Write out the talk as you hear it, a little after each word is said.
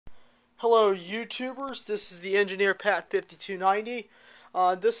Hello YouTubers, this is the Engineer Pat 5290.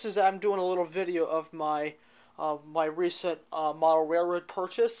 I'm doing a little video of my recent model railroad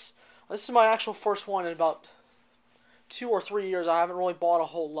purchase. This is my actual first one in about 2 or 3 years. I haven't really bought a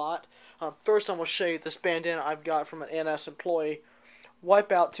whole lot. First I'm going to show you this bandana I've got from an NS employee.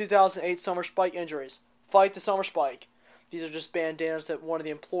 Wipeout 2008 summer spike injuries. Fight the summer spike. These are just bandanas that one of the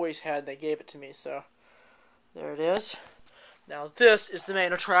employees had and they gave it to me, so there it is. Now this is the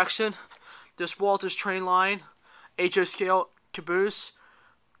main attraction. This Walters train line, Ns Ho Scale Caboose,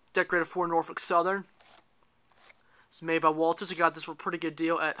 decorated for Norfolk Southern. It's made by Walters. I got this for a pretty good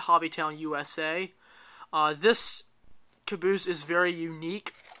deal at Hobbytown, USA. This caboose is very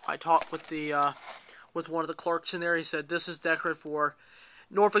unique. I talked with one of the clerks in there. He said this is decorated for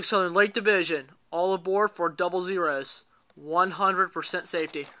Norfolk Southern Lake Division. All aboard for 00s. 100%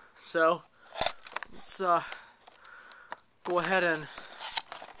 safety. So let's go ahead and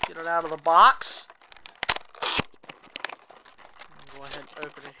get it out of the box. Go ahead and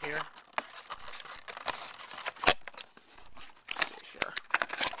open it here. Let's see here.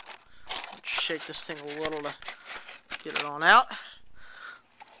 Let's shake this thing a little to get it on out.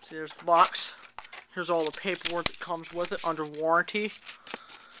 See, there's the box. Here's all the paperwork that comes with it under warranty.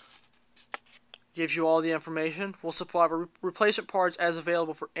 Gives you all the information. We'll supply replacement parts as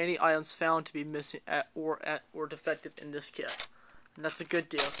available for any items found to be missing or defective in this kit. And that's a good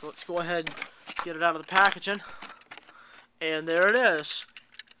deal. So let's go ahead and get it out of the packaging. And there it is.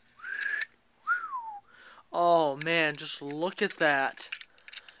 Oh man, just look at that.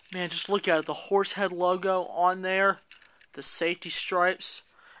 Man, just look at it. The horse head logo on there. The safety stripes.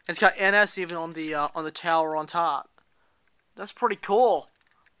 And it's got NS even on the tower on top. That's pretty cool.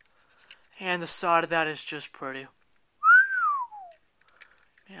 And the side of that is just pretty.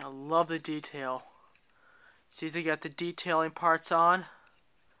 Man, I love the detail. See, they got the detailing parts on.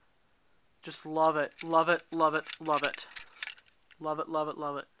 Just love it, love it, love it, love it. Love it, love it,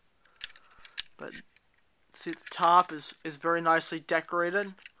 love it. But see, the top is very nicely decorated.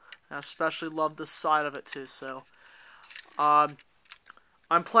 And I especially love the side of it too. So, I'm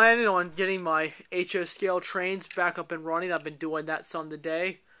planning on getting my Ns Ho Scale trains back up and running. I've been doing that some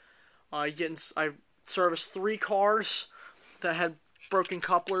today. I serviced 3 cars that had broken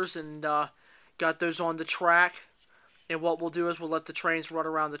couplers and got those on the track. And what we'll do is we'll let the trains run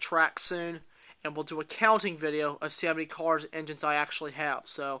around the track soon, and we'll do a counting video of see how many cars and engines I actually have.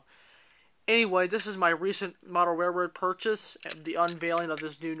 So anyway, this is my recent model railroad purchase and the unveiling of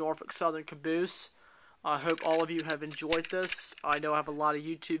this new Norfolk Southern caboose. I hope all of you have enjoyed this. I know I have a lot of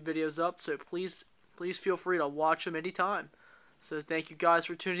YouTube videos up, so please feel free to watch them anytime. So thank you guys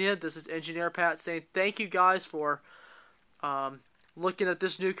for tuning in. This is Engineer Pat saying thank you guys for looking at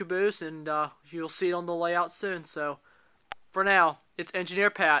this new caboose, and you'll see it on the layout soon. So for now, it's Engineer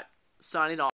Pat signing off.